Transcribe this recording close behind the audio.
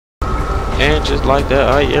And just like that,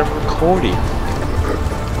 I am recording.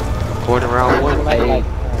 Recording round 1. Hey.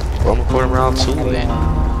 Well, I'm recording round 2 then.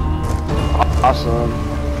 Awesome.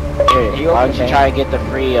 Here, why don't you try to get the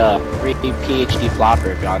free PhD flopper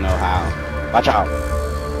if y'all know how. Watch out.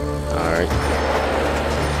 Alright.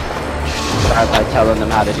 Start by telling them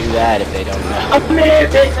how to do that if they don't know. I'm here,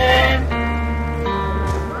 big man.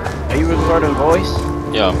 Are you recording voice?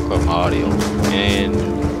 Yeah, I'm recording my audio.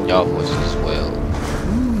 And y'all voices as well.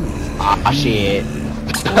 Ah, shit.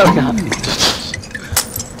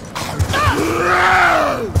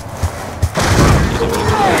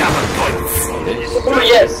 Oh,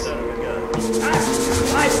 yes.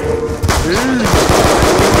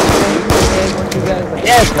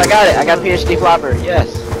 Yes, I got it. I got PhD flopper.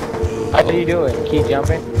 Yes. How do you do it? Keep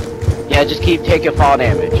jumping? Yeah, just keep taking fall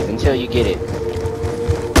damage until you get it.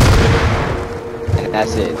 And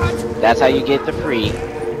that's it. That's how you get the free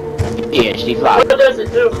PhD flopper. What does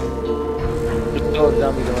it do? Those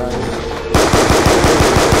zombies around you.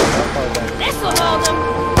 This'll hold them.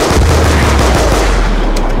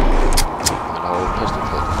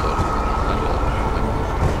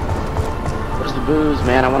 Where's the booze,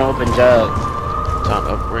 man? I want to open jug. Time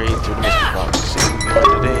to upgrade to the mystery box.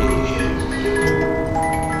 Today.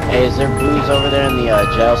 Hey, is there booze over there in the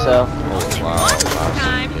jail cell? Oh wow,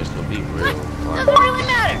 Time. this will be real. Doesn't really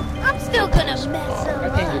matter. I'm still gonna mess I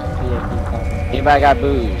up. can't get the PhD copy. Anybody got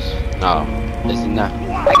booze? No. Listen up.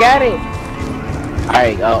 I got it!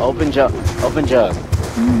 Alright, open jug. Open jug.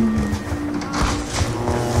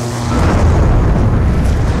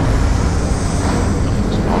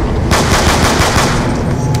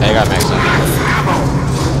 Hey, I got max up.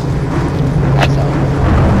 That's all.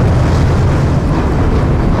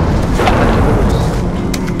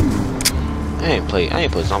 I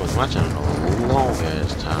ain't put zombies on my channel in a long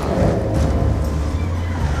ass time.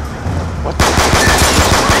 What the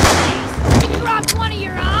You dropped one of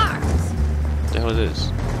your arms. hell is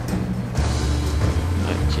this?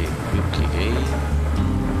 Okay,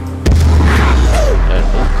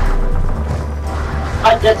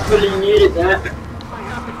 I desperately needed that.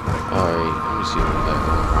 alright, let me see what we got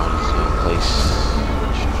going on. This place.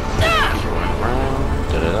 Run around.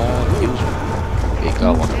 Da-da-da. Use big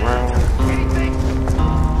guy walking around.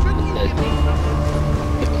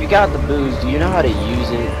 If you got the booze, do you know how to use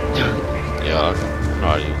it? Yeah, I know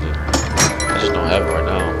how to use it. I just don't have it right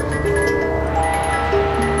now.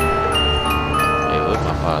 Hey, look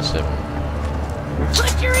my 5-7.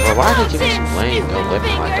 Put your Well, why did earphones you give me in, some lame stupid gun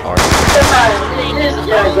weapon like the finger. art? Yeah.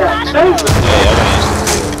 Yeah, I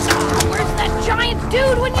Where's that giant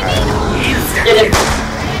dude when you need him? Get it.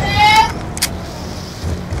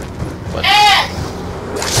 What?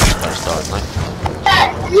 Start knife.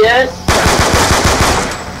 Yes.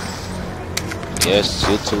 Yes,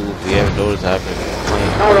 you too. If you haven't noticed, I've been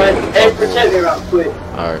playing. Alright, hey, protect me real quick.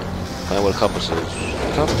 Alright. Playing with a couple of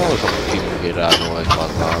people here that I know like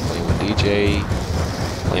about playing with DJ,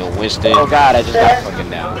 playing with Winston. Oh god, I just got fucking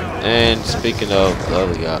down. And speaking of the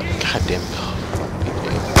other guy, goddamn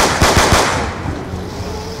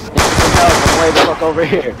I'm way the fuck over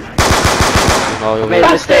here. I made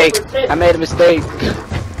a mistake. I made a mistake.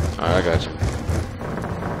 Alright, I got you.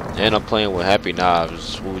 And I'm playing with Happy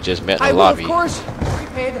Knobs, who we just met in the lobby. Of course.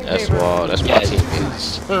 That's my team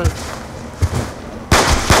is.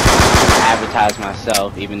 Advertise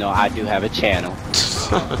myself, even though I do have a channel.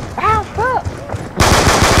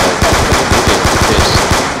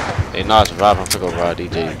 Hey, nah, surviving. I'm gonna go ride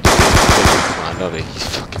DJ. I know that he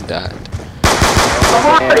fucking died. I'm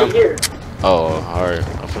already here. Oh, alright.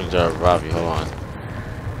 I'm finna drive Robbie. Hold on.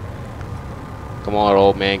 Come on,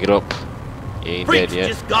 old man, get up. You ain't dead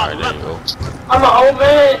yet. Alright, there you go. I'm an old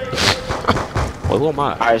man. Well, who am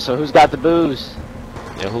I? Alright, so who's got the booze?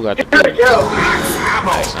 Yeah, who got the Here we booze? go.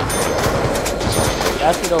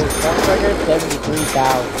 That's it over. That's right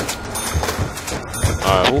 73,000.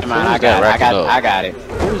 Alright, who's Come on, that racking up? I got it.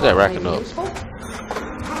 Who's that racking up? Hey,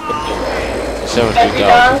 73,000.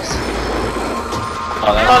 guys.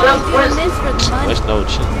 Oh, that's Oh, that's Doing Winston. this for the money. Let's know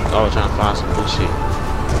shit. I was trying to find some good shit.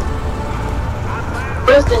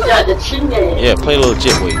 Winston got the chin. Yeah, play a little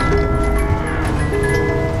jit wait.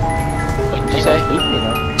 what did you say?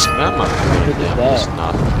 Man, I'm not gonna pick that. It's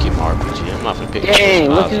not keep my RPG. I'm not gonna pick Dang,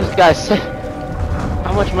 look at this guy.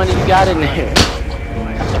 How much money you got in there? A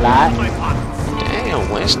lot? Damn,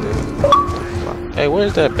 Winston. Hey,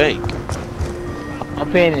 where's that bank? I'm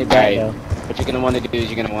paying it back though. What you're gonna want to do is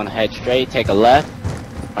you're gonna want to head straight, take a left.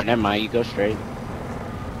 Oh, never mind, you go straight.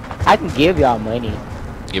 I can give y'all money.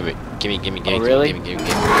 Give me. Oh, really? Give me.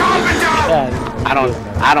 Yeah.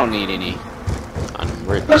 I don't need any. I'm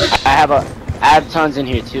rich. I have tons in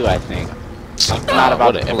here too, I think. I'm not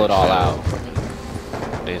about to pull it all out.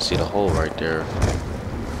 Didn't see the hole right there.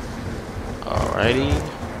 Alrighty.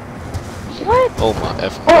 What? Oh my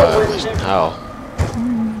F God, Winston, how?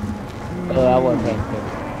 Oh, I wasn't paying attention.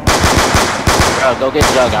 Bro, go get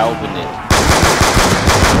Jug. I opened it.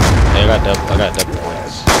 Hey, I got double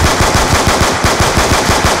points.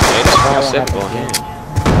 Hey, that's what I said. Go ahead.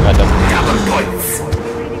 I got double points.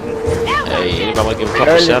 Hey, anybody want to give a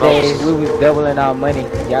couple Early shout days, outs? we was doubling our money.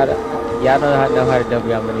 Y'all know how to double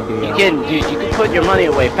your money, do y'all? Dude, you can put your money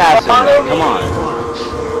away faster. Come on.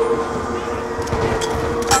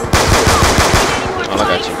 Oh, I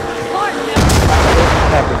got you.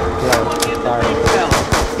 Sorry.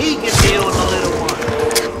 He can deal with the little one.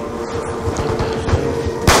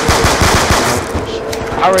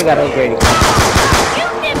 I already got upgraded.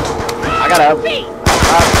 I gotta upgrade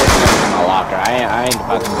my locker. I ain't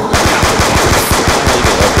about to.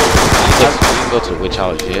 You can go to which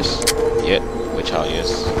house, yes. Yep, which house, yes.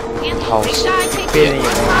 House.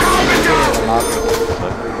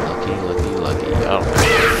 Lucky. I don't know.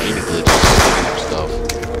 Any glitches, stuff.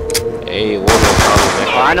 Hey, what is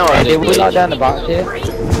I know. Hey, did we lock down the box yet?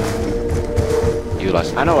 You like?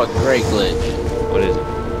 I know a great glitch. What is it?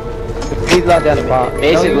 Please lock down the box.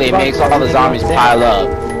 Basically, it makes all the zombies pile up.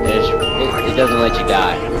 It doesn't let you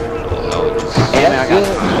die. Hey, that's good.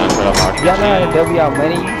 Y'all know how to double y'all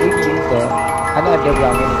money? We can use that. I know how to double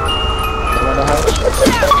y'all money. You wanna know how?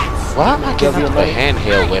 Why am I getting up a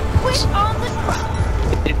handheld weapons?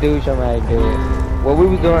 This dude showed me how to do it. What we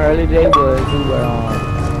was doing earlier today was we were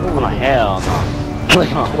Oh hell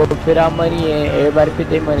no. we'll put our money in, everybody put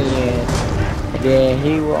their money in, and then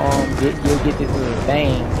he will you'll get this little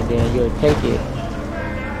thing, and then you'll take it.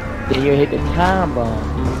 Then you'll hit the time bomb.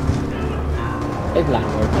 It's a lot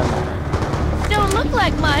of work. Don't look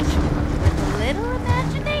like much. Little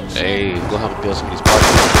imagination. Hey, go help me build some of these parts.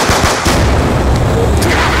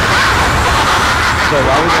 So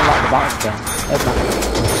why we gonna lock the box down? That's not good.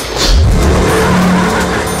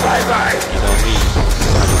 Bye-bye. You know me.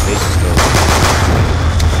 I do basic stuff.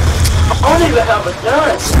 I don't even have a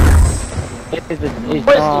gun.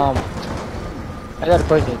 I got a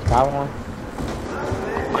question. It's power one.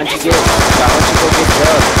 Why don't you go get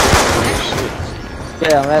Jug?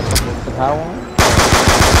 Yeah, unless it's the power one.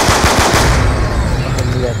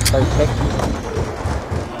 We got 30 seconds.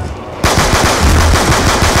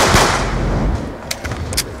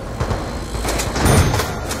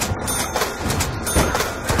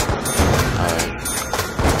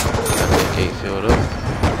 Filled up.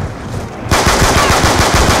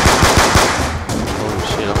 Oh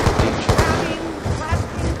shit, I'm in deep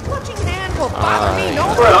trouble. Watching an anvil bother me no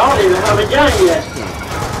Bro, I don't even have a gun yet.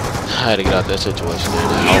 I had to get out that situation.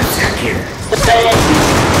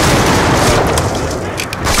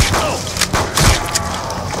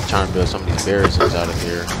 I'm trying to build some of these barricades out of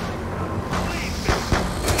here.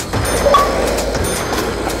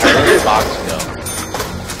 Where'd the box go?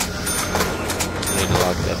 I need to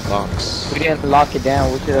lock that box. We didn't lock it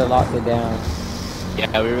down. We should have locked it down.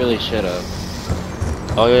 Yeah, we really should have.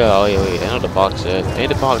 Oh yeah, wait. I know the box at. Ain't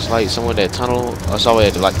the box like somewhere that tunnel? I saw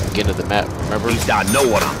it at like the beginning of the map, remember? At least I know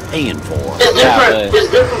what I'm paying for. It's Yeah, different. It's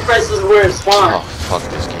different places where it's Oh spawned. fuck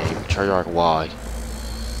this game. Treyarch, why?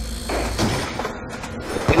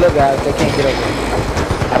 Hey, look guys, they can't get over.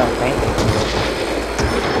 I don't think.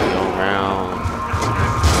 Going around.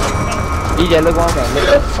 DJ, look on that. Look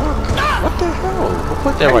at Fuck. What the hell? Who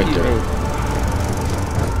put that right there?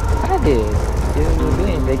 I did.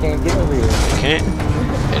 They can't get over here. You can't?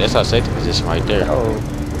 Hey, that's our safety position right there. Oh.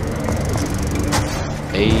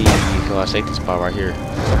 Hey, go our safety spot right here.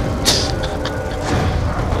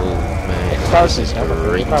 Oh man, this is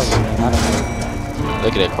great. I don't know.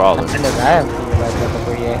 Look at that crawler. I haven't seen it like that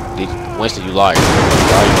before yet. Winston, you liar. You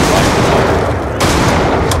liar.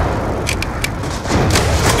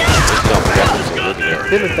 Look at that.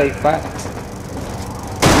 Still a safe spot.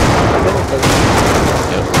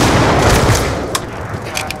 Yep.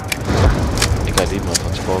 You got these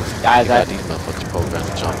motherfuckers programmed. Guys, You got these motherfuckers programmed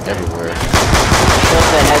to jump everywhere. Put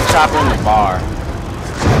the head chopper in the bar.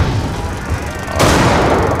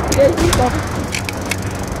 Yeah, you go.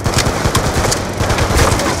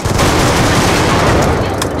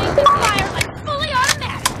 Fire like fully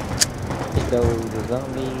automatic. The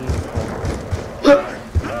zombies.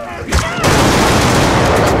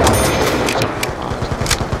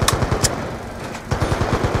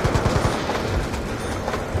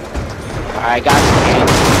 I got some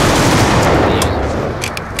hands.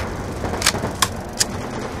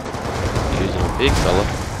 Using a big fella.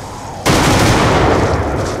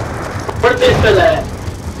 Where's this fella at?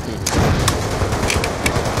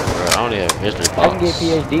 Bro, I only have history I can box. get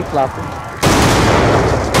PhD flopper.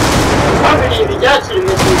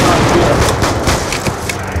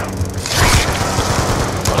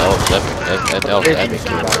 That was an epic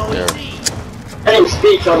kill right there. I didn't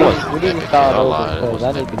speak on it. We need to start over because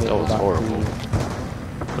I need to get That was about horrible. 2.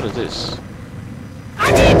 What is this?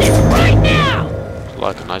 I need this right now! It's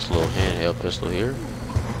like a nice little handheld pistol here.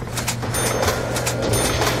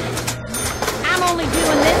 I'm only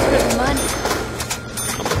doing this for the money.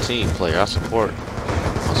 I'm a team player. I support.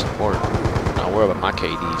 Not worry about my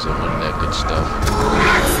KDs and none of that good stuff.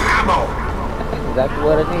 That's exactly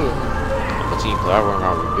what I need. I'm a team player. I run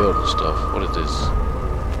around rebuilding stuff. What is this?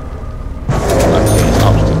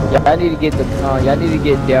 Y'all need to get the y'all need to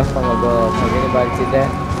get death from above. Have anybody did that?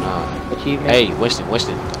 Nah. Achievement? Hey, Winston.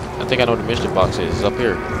 I think I know what the mystery box is. It's up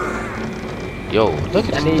here. Yo, look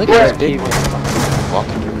at this big one.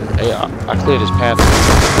 Walking through here. Hey, I cleared this path.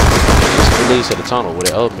 It leads to the tunnel where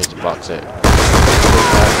the other mystery box at.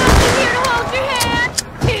 Here to hold your hand.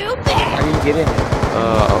 Too bad. How do you get in there?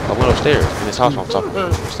 I went upstairs in this house on top of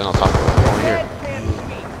it. Stand on top of it. Over here.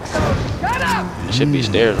 There should be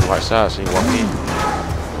stairs on the right side so you can walk in.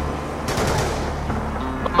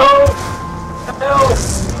 Oh! Help!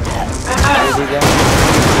 How do you do that?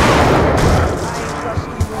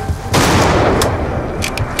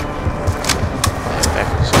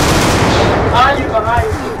 Behind you, behind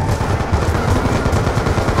you.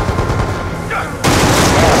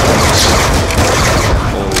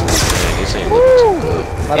 Oh man, this ain't looking too good.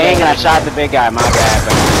 My Dang, bad. I shot the big guy. My bad.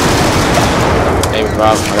 Hey,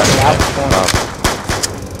 Rob, I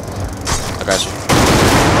got you.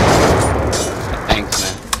 Thanks,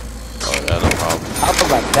 man. Oh yeah, no problem. I was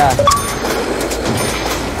about to die.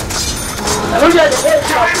 Who got the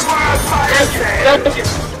headshot?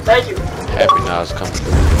 Thank you. Happy now it's coming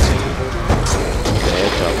through the team. The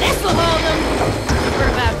headshot. This'll hold them for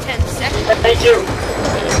about 10 seconds. Thank you.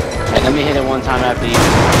 Hey, let me hit it one time after you.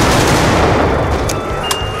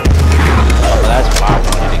 Oh, that's what I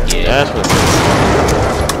wanted to get. That's what.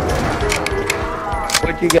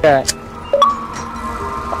 What you got?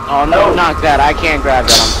 Oh, no, knock that. I can't grab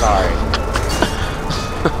that. I'm sorry.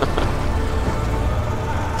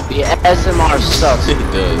 The SMR sucks. It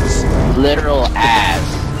does. Literal ass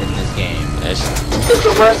in this game. That's It's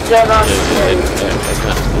the worst gun on the that's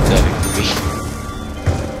kind of pathetic to me.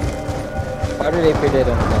 How do they put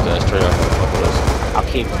that on? That's straight off of us. I'll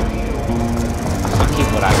keep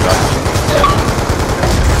what I got.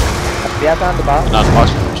 Yeah, I found the box. Not the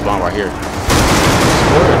box from spawn right here.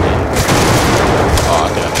 Oh,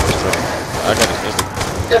 I think I got this instant.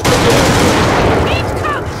 Just the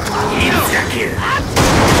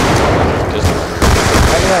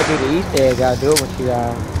How do I do the Easter egg? I'll do it when she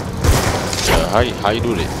How you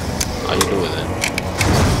do it? How you do it then?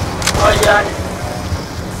 Oh, yeah.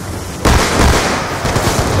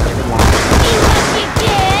 See what you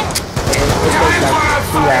get? it takes like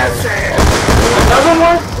 2 hours. Another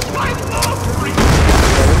one?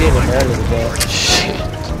 Yeah, we did it earlier today. Shit.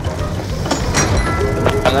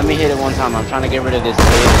 Let me hit it one time. I'm trying to get rid of this.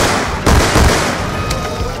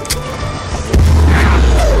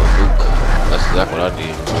 That's exactly what I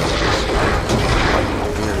did.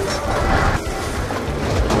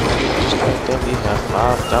 Just like that, we have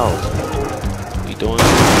 5,000. We doing?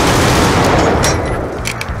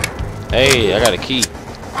 Hey, I got a key.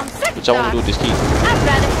 On second What y'all want to do with this key? I'd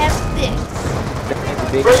rather have this. The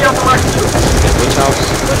big Where y'all want to? That which house?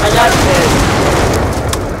 I got it.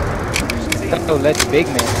 so let the big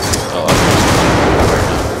man. Oh,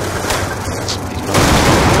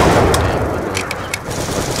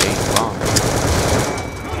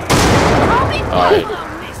 Alright,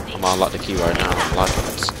 I'm gonna unlock the key right now. Unlocking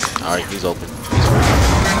it. Alright, he's open. He's free.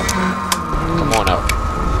 Come on out.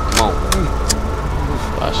 Come on.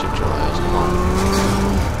 I'll shoot your ass. Come on.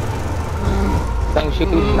 Don't shoot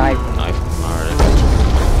with knife. Knife. Alright, I got you.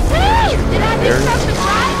 Hey, did I disrupt the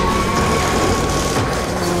party?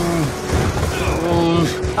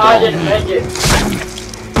 I didn't make it.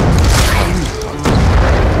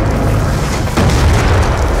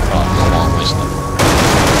 Oh, come on, Winston.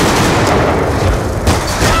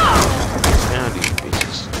 Down these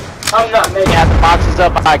bitches. I'm not making Yeah, the box is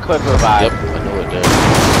up. I could revive. Yep, I know it there.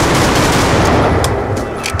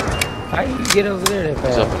 How you get over there that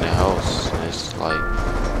He's fast? up in the house. And it's like,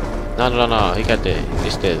 no. He got that.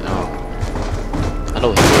 It's that. I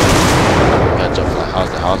know he got jump from house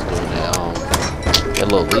to house doing that. That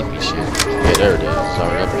little leafy shit. Yeah, there it is. It's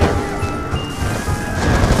already up there.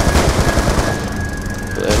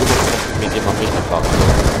 But who the fuck me get my mission box?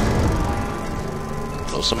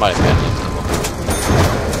 No, somebody mad enough to come up here.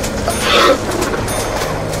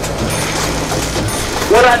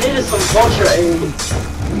 What I need is some vulture aid.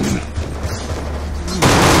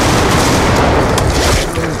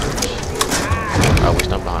 I wish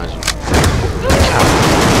I'm behind you.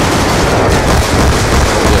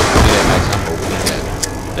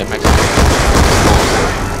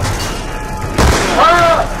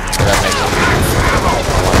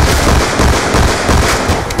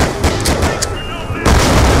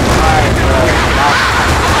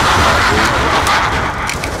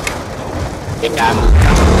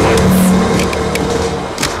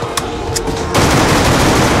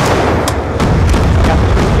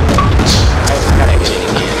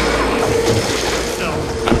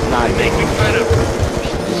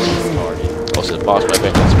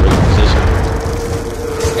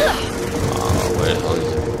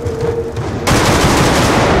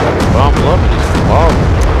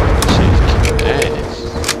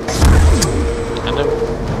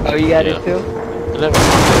 got Yeah. it too? Never.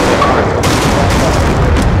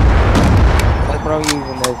 That's what I'm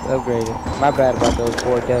using that's upgraded. My bad about those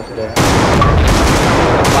 4 deaths there.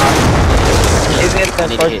 It's in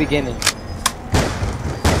the first beginning.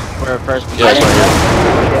 For first Yeah, it's right here.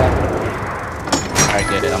 Yeah. Alright,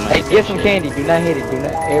 get it. I'm gonna Hey, hit get that some shit. candy. Do not hit it. Do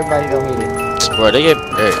not. Everybody don't hit it. Bro, they get.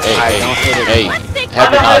 Hey, don't hit it. hey.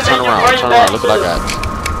 Happy hour, turn around. Look what I got.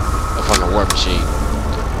 A fucking warp machine.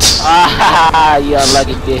 Ah, you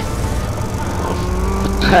unlucky bitch.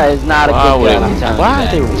 It's not a good gun, I'm telling Why you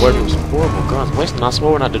are they that. rewarding with some horrible guns? Winston, I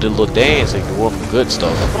swear when I do the little dance, they reward for good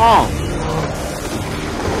stuff. What's wrong? You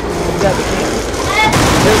got the candy.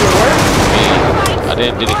 Does it work? Man, I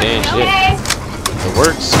didn't do the dance yet. It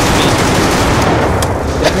works.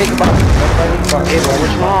 Don't hit the box. Hey, bro,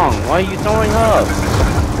 what's wrong? Why are you throwing up?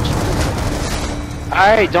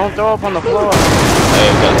 Alright, don't throw up on the floor. Hey,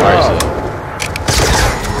 we got a fire sale.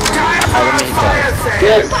 Alright, let me hit that.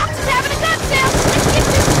 Yes. Fox is having a gun sale.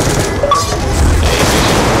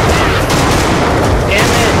 Damn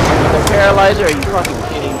it! The paralyzer? Are you fucking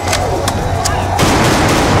kidding me?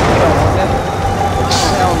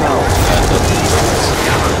 Hell no.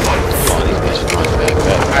 Oh, these bitches running back.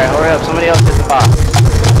 Alright, hurry up. Somebody else hit the box.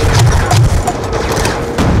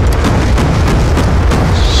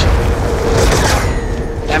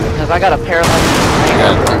 Damn it, because I got a paralyzer. I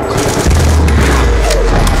got it.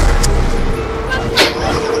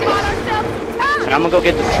 I'm gonna go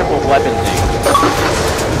get the triple weapon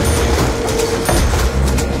thing.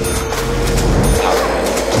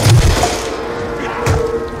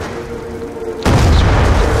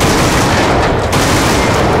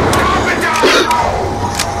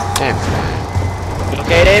 Damn. You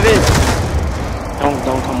okay, David?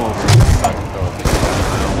 Don't come over.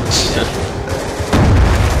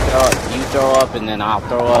 You throw up and then I'll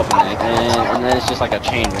throw up and then it's just like a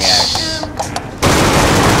chain reaction.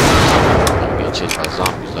 I'm getting chased by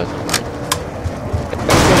zombies left and right.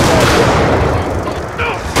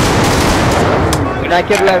 You're not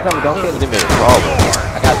killing last time. Don't kill They it. made a crawler.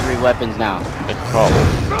 I got 3 weapons now. Make a crawler.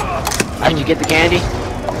 Did you get the candy?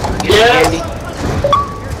 Yes.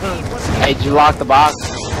 Hey, did you lock the box?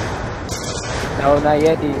 No, not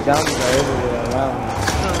yet. These zombies are everywhere around me.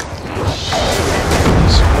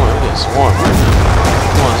 Swarm, we get swarm right now.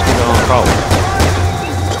 Come on, let's get on crawler.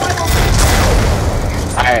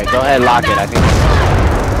 Alright, go ahead, lock it. I think.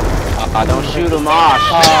 Don't shoot him off.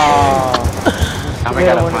 Oh. Now we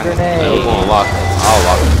gotta One find it. Yeah, we're grenade. gonna lock it. I'll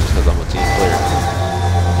lock it because I'm a team player.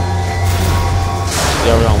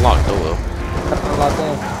 Yeah, we're unlocked, though, Will. Locked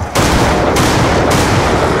in.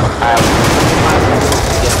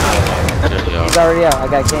 There you He's go. already out. I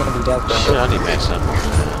got candy. That's Shit, all. I need max ammo.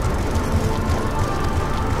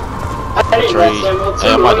 I didn't Tree. get some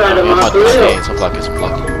Hey, I'm about to do my dance. I'm like, it's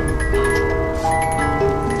plucky.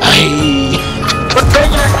 Hey!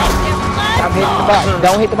 I'm hitting the box.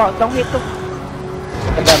 Don't hit the box. Don't hit the.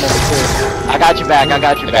 I got number 2. I got you back. I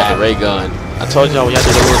got you I got back. the ray gun. I told y'all we had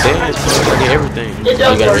to do a little dance, bro. I get everything. Oh, you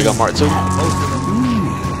got a ray gun mark too?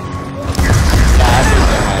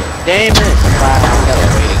 Damn it! I gotta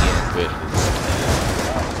wait again. Good.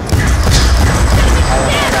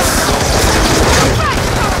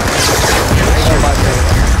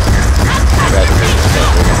 Congratulations,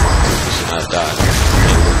 you should not die.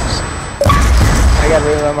 I got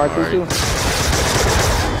rid of my mark too.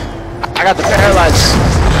 I got the paralyzed.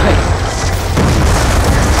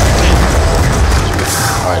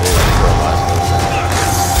 Alright, there you go.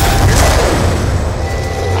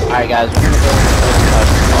 Alright, guys, we're gonna go.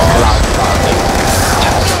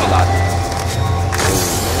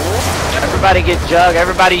 Everybody get jug.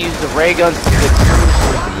 Everybody use the ray guns to get through.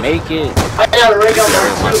 Make it. I got a rig on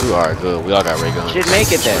my too. Alright, good. We all got ray guns. Should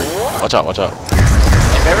make it then. Watch out, watch out.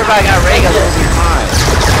 If everybody got ray guns, we'll be fine.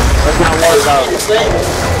 Let's not worry about.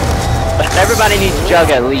 But everybody needs jug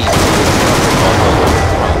at least. I'm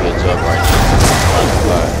gonna get jug right now.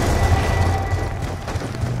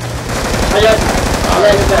 I got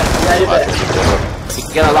it back. I got it back.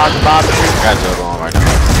 You gonna lock the box? I got jug on right now.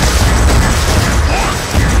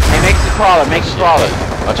 Hey, make the crawler. Make the crawler.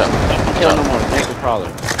 Watch out. Don't kill no more. Make the crawler.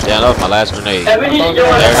 Yeah, that was my last grenade. Hey, we need to do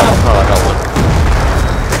There, I got it. one crawler. I got one.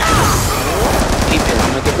 Keep it.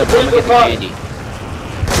 I'm gonna get the candy.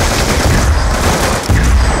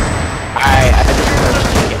 Alright,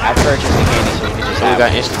 I purchased the candy so we can just So we have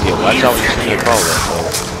got it. instant kill. Watch out when you shoot that crawler.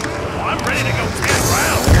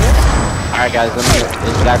 Alright guys, let me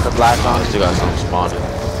is that the blast on? I still got some spawning.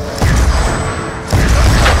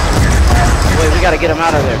 Wait, we gotta get him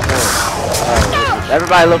out of there first.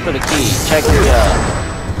 Everybody look for the key. Check the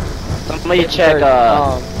somebody check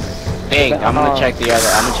Big, I'm gonna check the other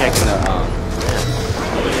I'm checking the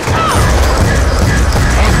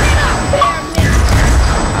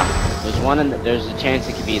one in the, there's a chance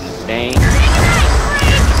it could be in the vein.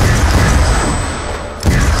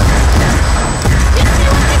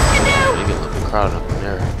 Maybe a little bit crowded up in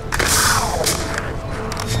there.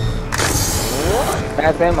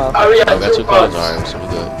 Max ammo. Oh, we I got got 2 two cards, cards. alright, so we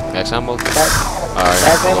good. Max ammo? Max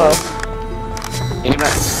Alright. ammo.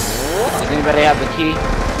 Anybody? Does anybody have the key?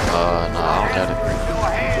 No, I don't got it.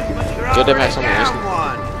 Get that max ammo, Winston.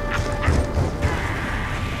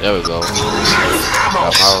 There we go.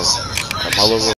 Got my little